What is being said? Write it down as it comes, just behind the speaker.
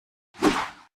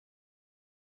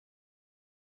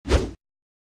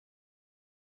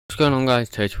going on, guys?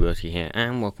 TurtyWurty here,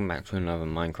 and welcome back to another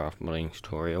Minecraft modding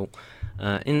tutorial.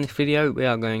 In this video we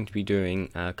are going to be doing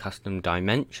custom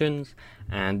dimensions,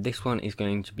 and this one is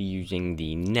going to be using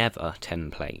the Nether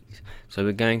template. So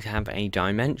we're going to have a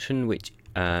dimension which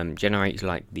generates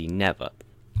like the Nether.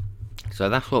 So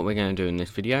that's what we're going to do in this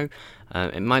video.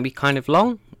 It might be kind of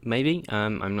long, maybe,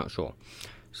 I'm not sure.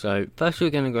 So first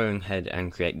we're going to go ahead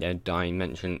and create the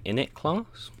dimension init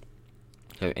class.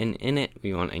 So in init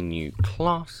we want a new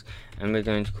class, and we're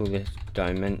going to call this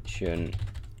dimension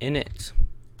init.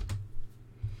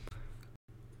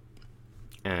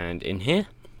 And in here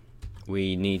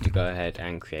we need to go ahead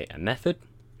and create a method.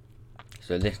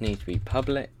 So this needs to be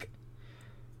public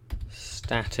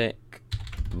static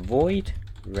void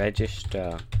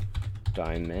register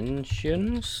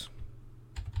dimensions.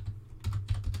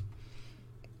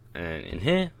 And in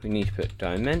here we need to put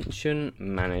dimension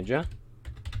manager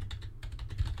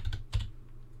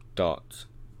dot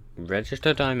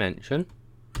register dimension,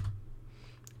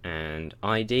 and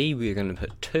ID we're going to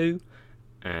put 2,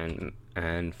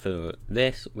 and for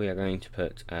this we are going to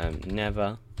put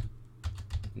never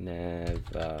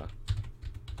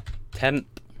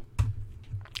temp.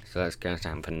 So that's going to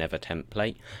stand for never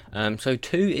template. So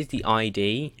 2 is the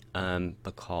ID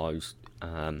because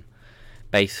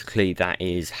basically that's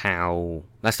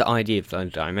the ID of the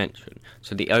dimension.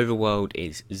 So the overworld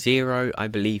is 0, I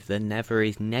believe the nether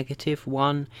is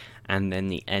 -1, and then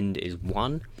the end is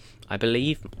 1, I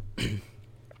believe.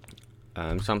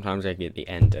 Sometimes I get the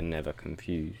end and nether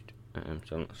confused,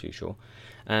 so I'm not too sure.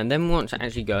 And then we want to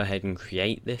actually go ahead and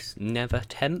create this nether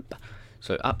temp.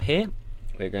 So up here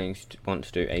we're going to want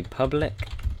to do a public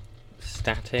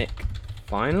static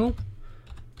final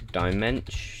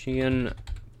dimension.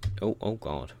 Oh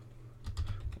god,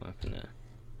 what happened there?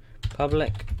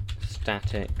 Public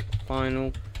static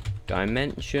final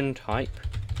dimension type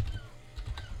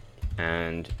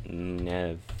and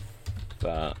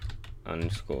never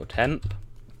underscore temp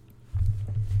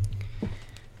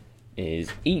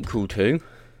is equal to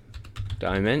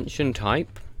dimension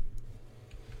type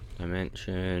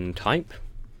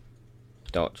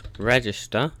dot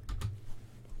register,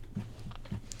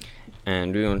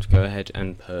 and we want to go ahead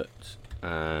and put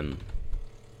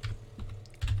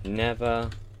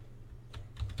never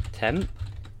temp,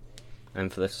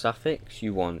 and for the suffix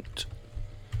you want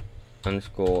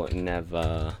underscore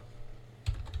never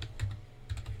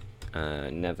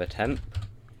temp.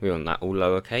 We want that all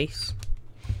lowercase.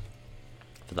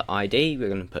 For the ID we're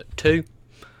going to put 2.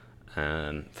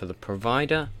 For the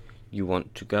provider you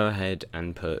want to go ahead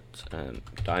and put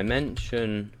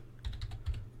dimension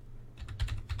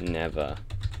never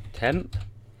temp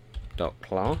dot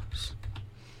class,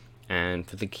 and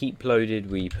for the keep loaded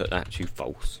we put that to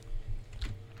false,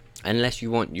 unless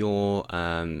you want your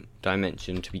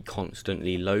dimension to be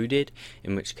constantly loaded,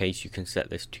 in which case you can set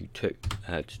this to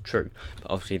true, but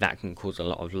obviously that can cause a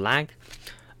lot of lag.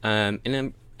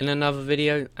 In another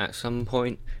video at some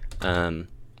point I'm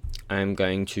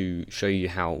going to show you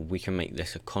how we can make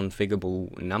this a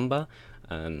configurable number,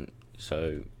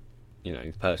 so you know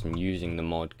the person using the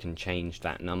mod can change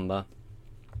that number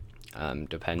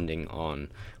depending on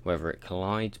whether it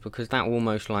collides, because that will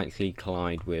most likely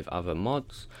collide with other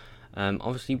mods.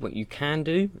 Obviously what you can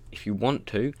do if you want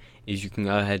to is you can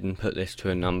go ahead and put this to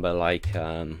a number like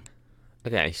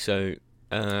okay, so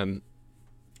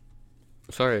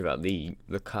sorry about the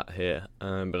cut here,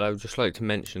 but I would just like to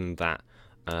mention that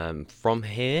from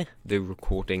here the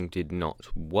recording did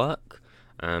not work,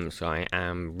 so I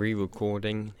am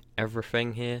re-recording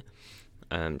everything here,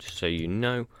 just so you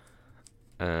know.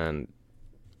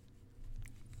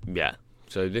 Yeah,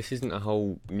 so this isn't a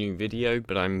whole new video,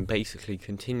 but I'm basically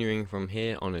continuing from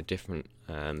here on a different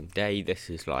day. This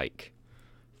is like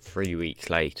 3 weeks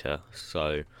later,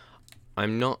 so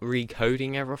I'm not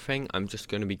recoding everything, I'm just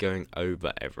going to be going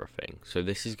over everything. So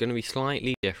this is going to be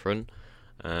slightly different.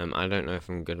 I don't know if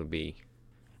I'm going to be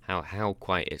how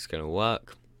quite it's going to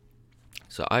work.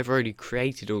 So I've already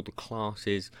created all the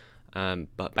classes,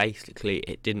 but basically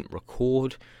it didn't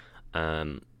record.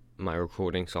 My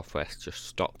recording software just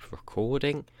stopped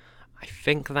recording. I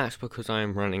think that's because I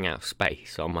am running out of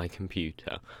space on my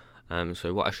computer.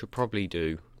 So what I should probably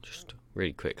do, just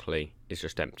really quickly, is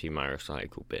just empty my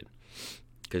recycle bin,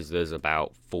 because there's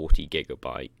about 40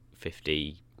 gigabyte,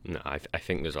 50. No, I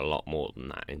think there's a lot more than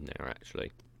that in there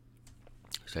actually.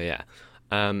 So yeah.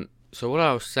 So what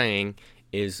I was saying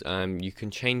is you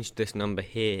can change this number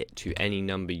here to any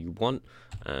number you want.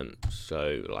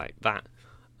 So like that.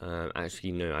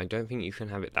 Actually no, I don't think you can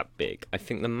have it that big. I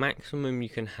think the maximum you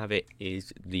can have it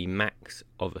is the max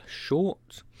of a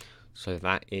short. So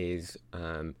that is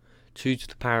 2 to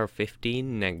the power of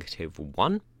 15 negative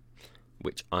 1,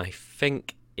 which I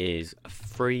think is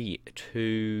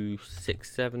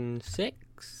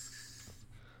 32676.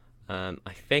 I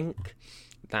think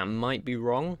that might be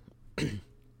wrong.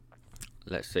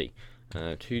 Let's see.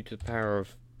 2 to the power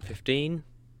of 15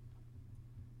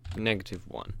 negative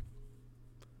 1.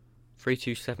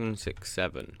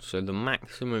 32767. So the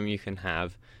maximum you can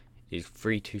have is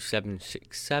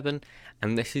 32767,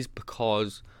 and this is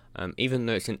because even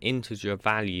though it's an integer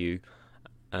value,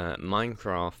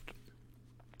 Minecraft,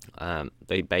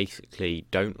 they basically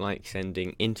don't like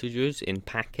sending integers in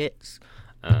packets,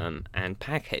 and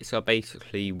packets are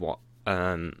basically what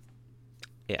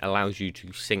it allows you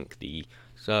to sync the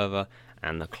server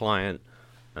and the client.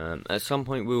 At some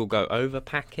point we will go over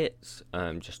packets,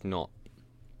 just not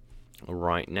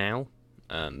right now,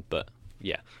 but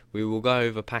yeah, we will go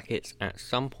over packets at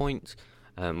some point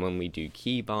when we do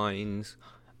keybinds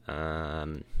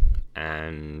and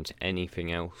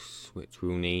anything else which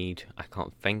we'll need. I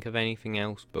can't think of anything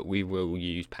else, but we will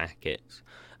use packets,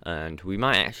 and we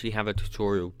might actually have a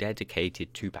tutorial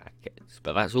dedicated to packets,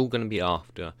 but that's all going to be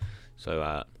after.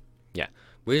 So yeah,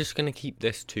 we're just going to keep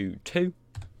this to 2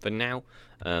 for now,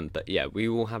 but yeah, we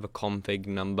will have a config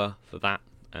number for that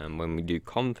when we do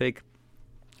config,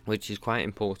 which is quite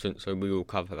important, so we will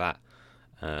cover that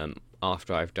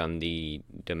after I've done the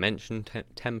dimension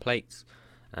templates.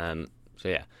 So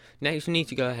yeah, next we need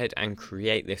to go ahead and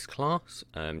create this class,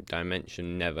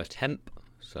 dimension never temp,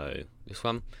 so this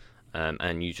one,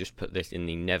 and you just put this in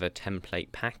the never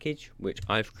template package, which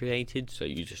I've created. So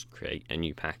you just create a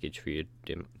new package for your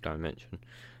dimension,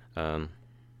 and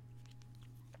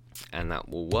that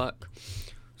will work.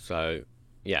 So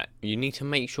yeah, you need to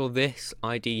make sure this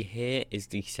ID here is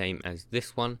the same as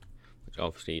this one, which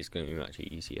obviously is going to be much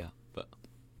easier. But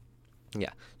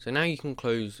yeah, so now you can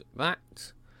close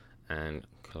that and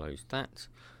close that.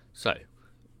 So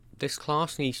this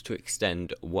class needs to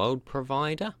extend world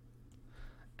provider,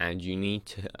 and you need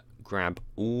to grab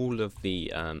all of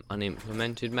the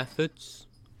unimplemented methods.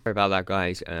 Sorry about that,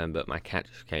 guys, but my cat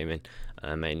just came in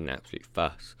and made an absolute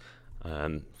fuss,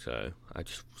 so I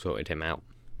just sorted him out.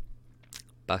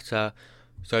 But so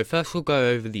first we'll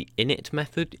go over the init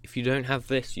method. If you don't have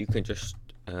this, you can just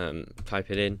type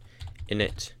it in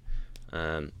init,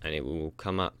 and it will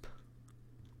come up.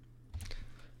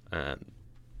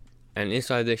 And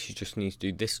inside this, you just need to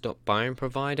do this dot biome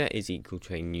provider is equal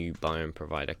to a new biome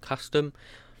provider custom.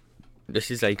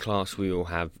 This is a class we will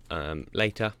have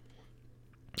later,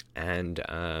 and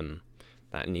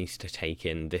that needs to take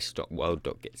in this dot world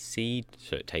dot get seed,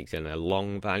 so it takes in a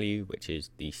long value, which is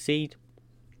the seed.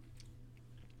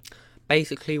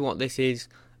 Basically what this is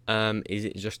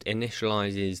it just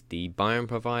initializes the biome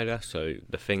provider, so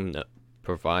the thing that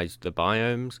provides the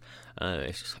biomes.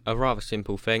 It's a rather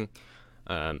simple thing,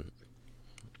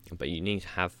 but you need to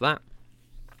have that.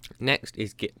 Next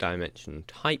is get dimension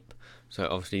type, so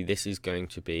obviously this is going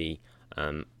to be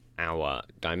our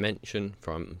dimension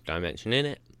from dimension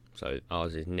init, so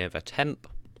ours is never temp,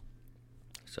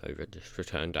 so just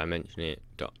return dimension init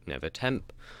dot never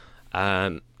temp.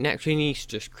 Next we need to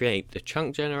just create the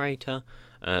chunk generator.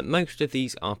 Most of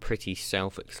these are pretty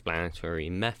self-explanatory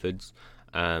methods,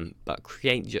 but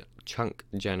create chunk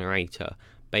generator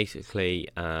basically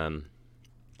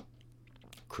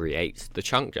creates the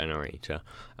chunk generator.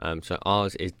 So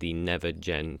ours is the never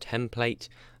gen template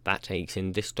that takes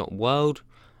in this dot world,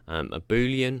 a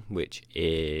boolean which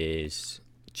is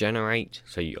generate,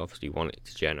 so you obviously want it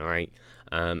to generate,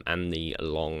 and the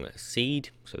long seed,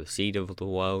 so the seed of the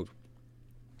world.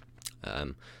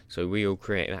 So we will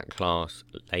create that class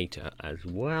later as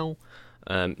well.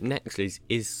 Next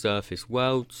is surface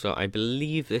world, so I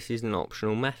believe this is an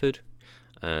optional method,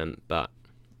 but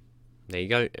there you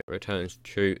go, it returns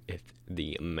true if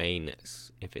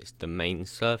it's the main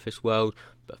surface world,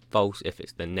 but false if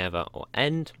it's the never or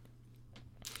end.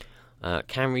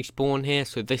 Can respawn here,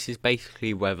 so this is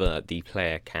basically whether the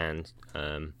player can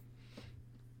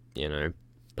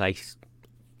place,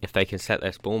 if they can set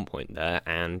their spawn point there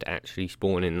and actually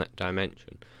spawn in that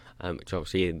dimension, which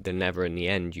obviously the never and the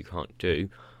end you can't do,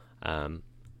 but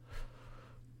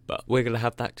we're going to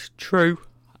have that true,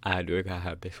 and we're going to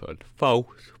have this one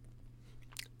false.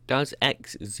 Does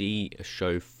XZ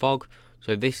show fog?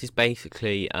 So this is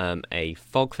basically a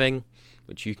fog thing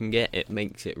which you can get. It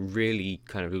makes it really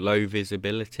kind of low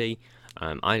visibility.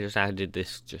 I just added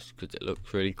this just because it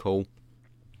looks really cool,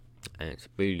 and it's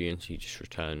a boolean, so you just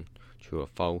return true or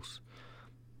false.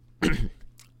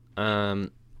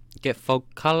 Get fog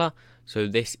color, so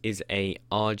this is a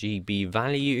RGB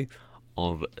value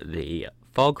of the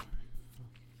fog.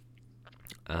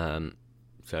 So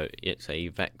So it's a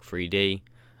Vec 3D,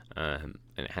 and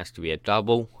it has to be a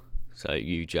double. So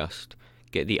you just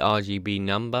get the RGB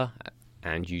number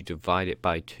and you divide it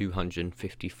by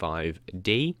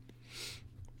 255D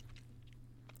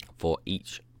for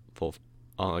each for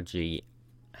RG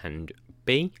and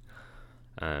B,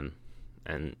 and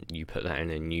you put that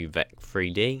in a new Vec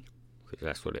 3D because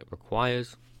that's what it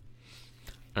requires.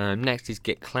 Next is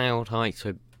get cloud height.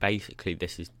 So basically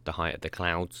this is the height of the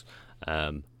clouds.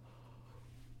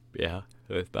 Yeah,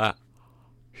 if that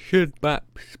should map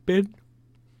spin,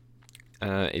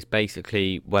 it's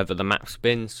basically whether the map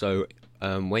spins. So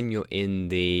when you're in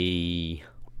the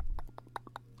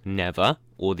Nether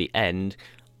or the end,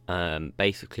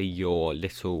 basically your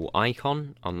little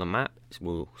icon on the map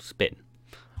will spin,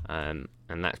 and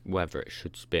that's whether it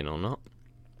should spin or not.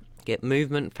 Get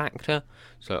movement factor.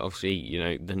 So obviously, you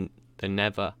know, the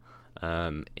Nether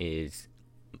is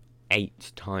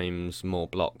 8 times more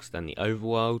blocks than the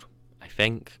overworld, I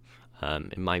think.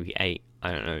 It might be 8,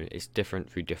 I don't know, it's different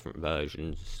through different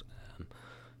versions.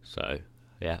 So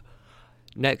yeah.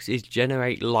 Next is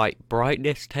generate light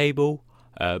brightness table.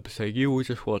 So you will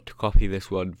just want to copy this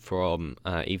one from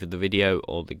either the video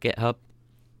or the GitHub,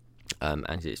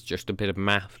 as it's just a bit of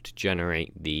math to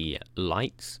generate the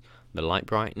lights, the light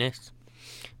brightness.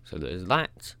 So there's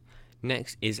that.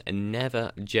 Next is a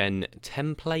Nether gen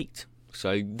template.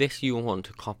 So this you want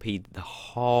to copy the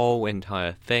whole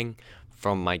entire thing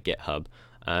from my GitHub.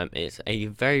 It's a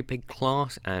very big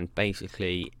class and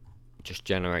basically just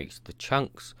generates the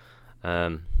chunks.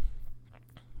 So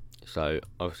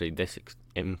obviously this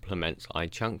implements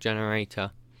iChunk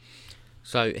generator.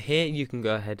 So here you can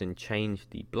go ahead and change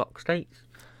the block states.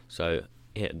 So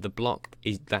here, the block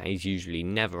that is usually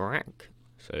netherrack,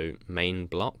 so main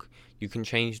block. You can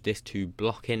change this to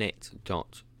blockinit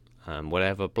dot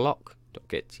whatever block dot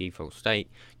get default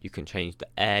state. You can change the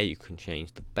air, you can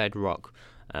change the bedrock,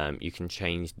 you can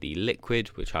change the liquid,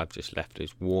 which I've just left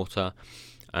as water.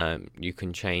 You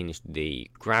can change the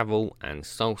gravel and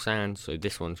soul sand. So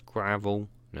this one's gravel,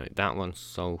 no, that one's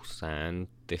soul sand,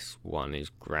 this one is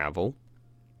gravel,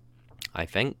 I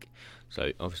think.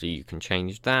 So obviously you can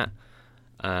change that.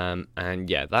 And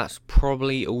yeah, that's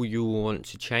probably all you want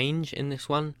to change in this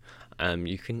one.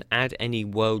 You can add any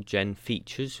world gen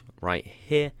features right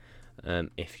here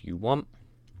if you want.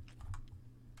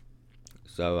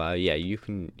 So yeah, you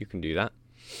can do that.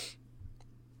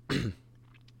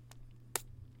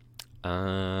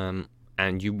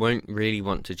 And you won't really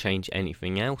want to change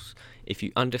anything else. If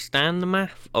you understand the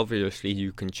math, obviously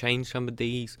you can change some of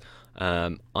these.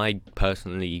 I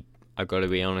personally, I've got to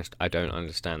be honest, I don't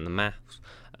understand the maths.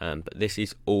 But this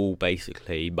is all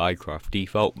basically Minecraft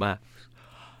default maths.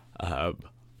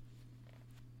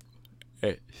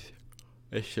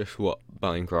 It's just what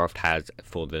Minecraft has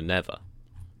for the Nether.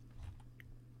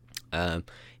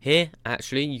 Here,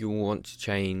 actually, you want to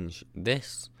change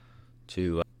this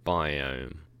to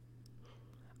biome.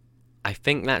 I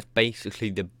think that's basically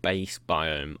the base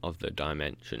biome of the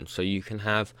dimension. So you can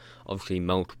have obviously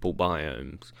multiple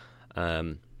biomes,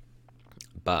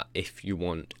 but if you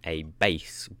want a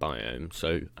base biome,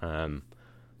 so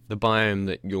the biome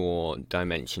that your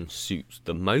dimension suits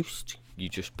the most, you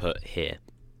just put here,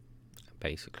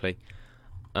 basically.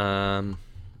 And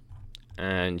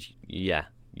yeah,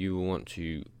 you want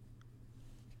to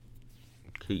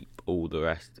keep all the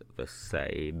rest the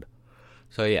same.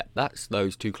 So yeah, that's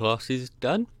those two classes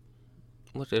done.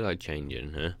 What did I change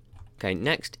in here? Okay,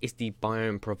 next is the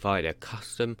biome provider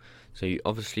custom. So you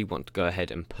obviously want to go ahead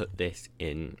and put this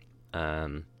in,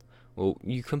 well,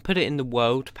 you can put it in the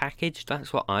world package.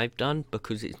 That's what I've done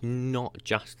because it's not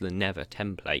just the Nether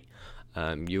template.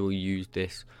 You'll use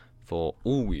this for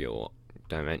all your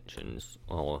dimensions,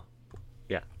 or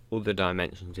yeah, all the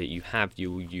dimensions that you have, you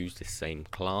will use the same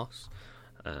class.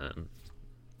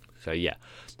 So yeah,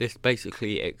 this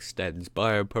basically extends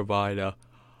biome provider.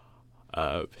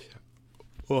 Oh,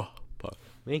 pardon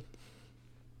me.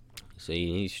 So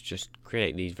you need to just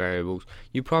create these variables.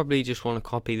 You probably just want to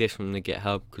copy this from the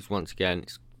GitHub because once again,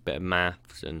 it's a bit of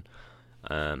maths and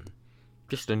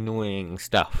just annoying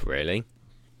stuff, really.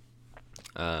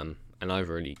 And I've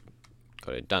already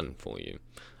got it done for you.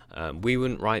 We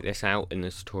wouldn't write this out in the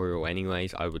tutorial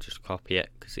anyways. I would just copy it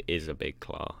because it is a big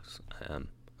class.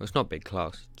 Well, it's not big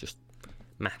class, just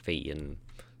mathy and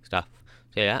stuff.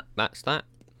 So yeah, that's that.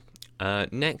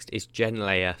 Next is gen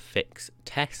layer fix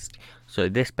test. So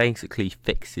this basically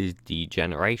fixes the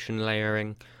generation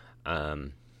layering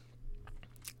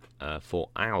for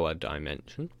our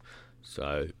dimension.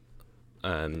 So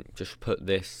just put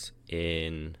this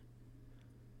in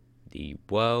the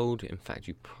world. In fact,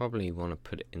 you probably want to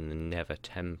put it in the Nether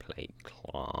template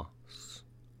class.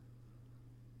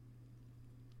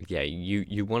 yeah,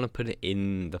 you want to put it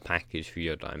in the package for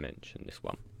your dimension, this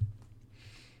one.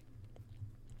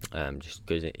 Just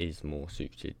because it is more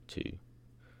suited to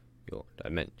your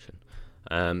dimension.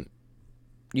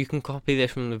 You can copy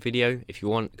this from the video if you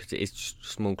want, because it is just a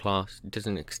small class. It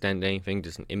doesn't extend anything,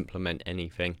 doesn't implement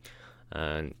anything,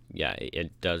 and yeah,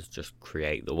 it does just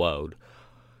create the world.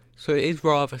 So it is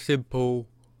rather simple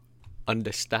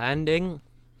understanding,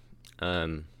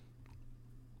 but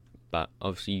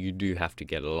obviously you do have to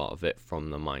get a lot of it from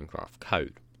the Minecraft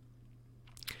code.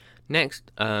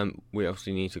 Next, we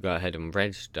obviously need to go ahead and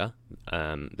register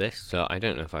this. So I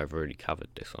don't know if I've already covered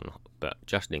this or not, but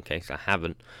just in case I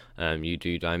haven't, you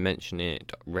do dimension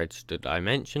it, register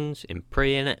dimensions, in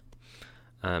it,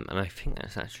 and I think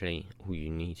that's actually all you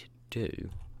need to do.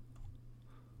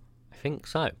 I think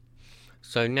so.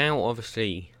 So now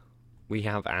obviously we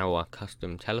have our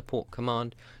custom teleport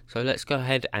command. So let's go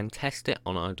ahead and test it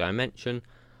on our dimension.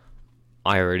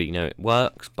 I already know it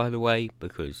works, by the way,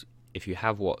 because if you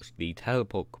have watched the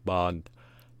teleport command,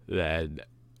 then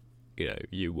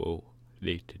you will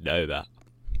need to know that.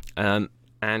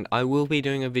 And I will be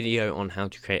doing a video on how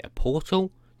to create a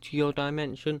portal to your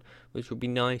dimension, which will be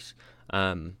nice,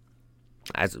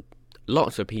 as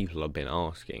lots of people have been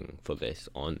asking for this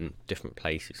on different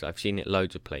places. I've seen it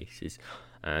loads of places,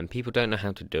 and people don't know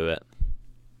how to do it,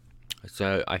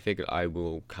 so I figured I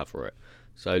will cover it.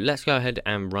 So let's go ahead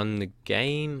and run the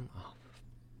game.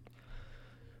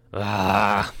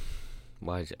 Why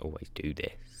does it always do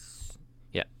this?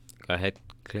 Yeah, go ahead,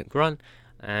 click run,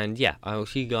 and yeah, I will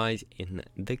see you guys in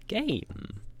the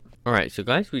game. Alright, so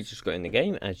guys, we just got in the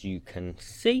game, as you can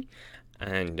see,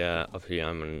 and obviously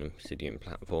I'm on an obsidian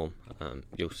platform.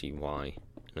 You'll see why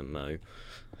in a mo.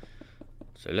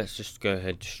 So let's just go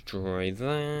ahead, destroy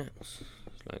that, just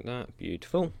like that,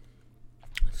 beautiful.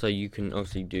 So you can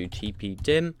obviously do TP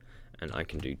dim, and I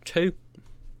can do 2.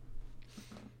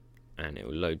 And it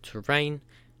will load terrain,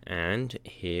 and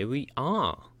here we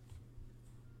are.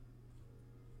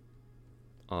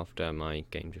 After my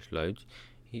game just loads,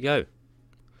 here you go.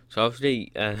 So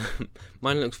obviously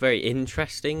mine looks very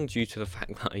interesting due to the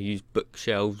fact that I used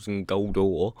bookshelves and gold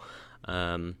ore,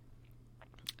 and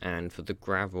for the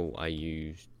gravel I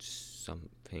used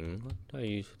something. What did I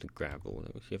use for the gravel?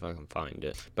 Let me see if I can find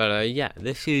it. But yeah,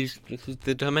 this is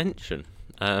the dimension.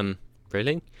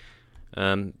 Really,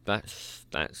 that's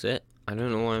it. I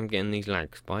don't know why I'm getting these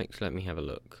lag spikes. Let me have a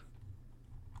look.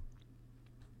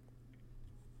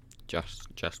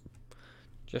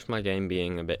 Just my game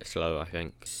being a bit slow, I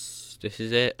think. This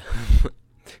is it.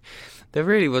 There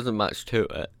really wasn't much to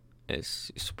it.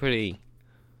 It's a pretty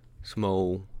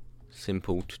small,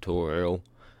 simple tutorial.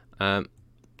 And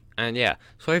yeah,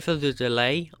 sorry for the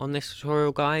delay on this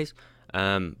tutorial, guys.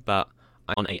 But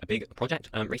I'm on a big project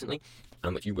recently,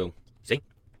 which you will see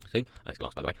soon. It's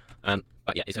glass, by the way.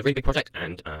 But yeah, it's a really big project,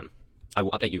 and I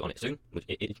will update you on it soon.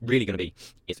 It's really going to be.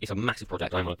 It's a massive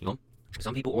project I'm working on.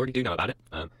 Some people already do know about it,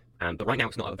 but right now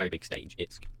it's not at a very big stage.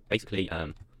 It's basically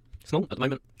small at the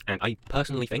moment, and I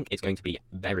personally think it's going to be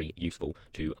very useful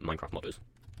to Minecraft modders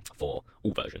for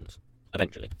all versions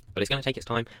eventually. But it's going to take its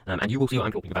time, and you will see what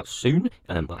I'm talking about soon.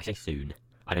 Well, I say soon.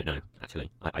 I don't know, actually.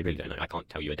 I really don't know. I can't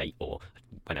tell you a date or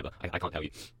whenever. I can't tell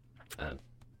you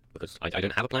because I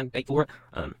don't have a planned date for it.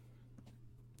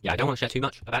 Yeah, I don't want to share too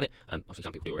much about it. Obviously,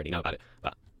 some people do already know about it,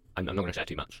 but I'm not going to share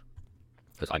too much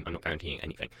because I'm not guaranteeing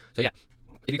anything. So yeah,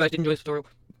 if you guys did enjoy this tutorial,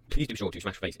 please do be sure to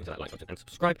smash face into that like button and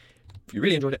subscribe. If you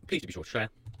really enjoyed it, please do be sure to share.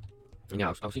 And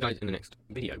yeah, I'll see you guys in the next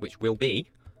video, which will be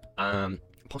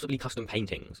possibly custom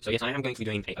paintings. So yes, I am going to be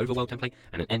doing an overworld template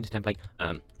and an end template.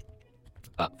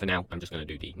 But for now, I'm just going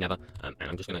to do the Nether, and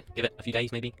I'm just going to give it a few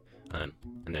days maybe, and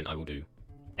then I will do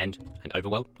end and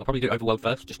overworld. I'll probably do overworld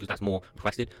first, just because that's more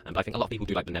requested, but I think a lot of people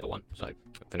do like the Nether one. So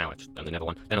for now, I've just done the Nether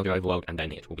one, then I'll do overworld, and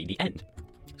then it will be the end.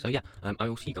 So yeah, I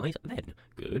will see you guys then.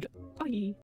 Goodbye.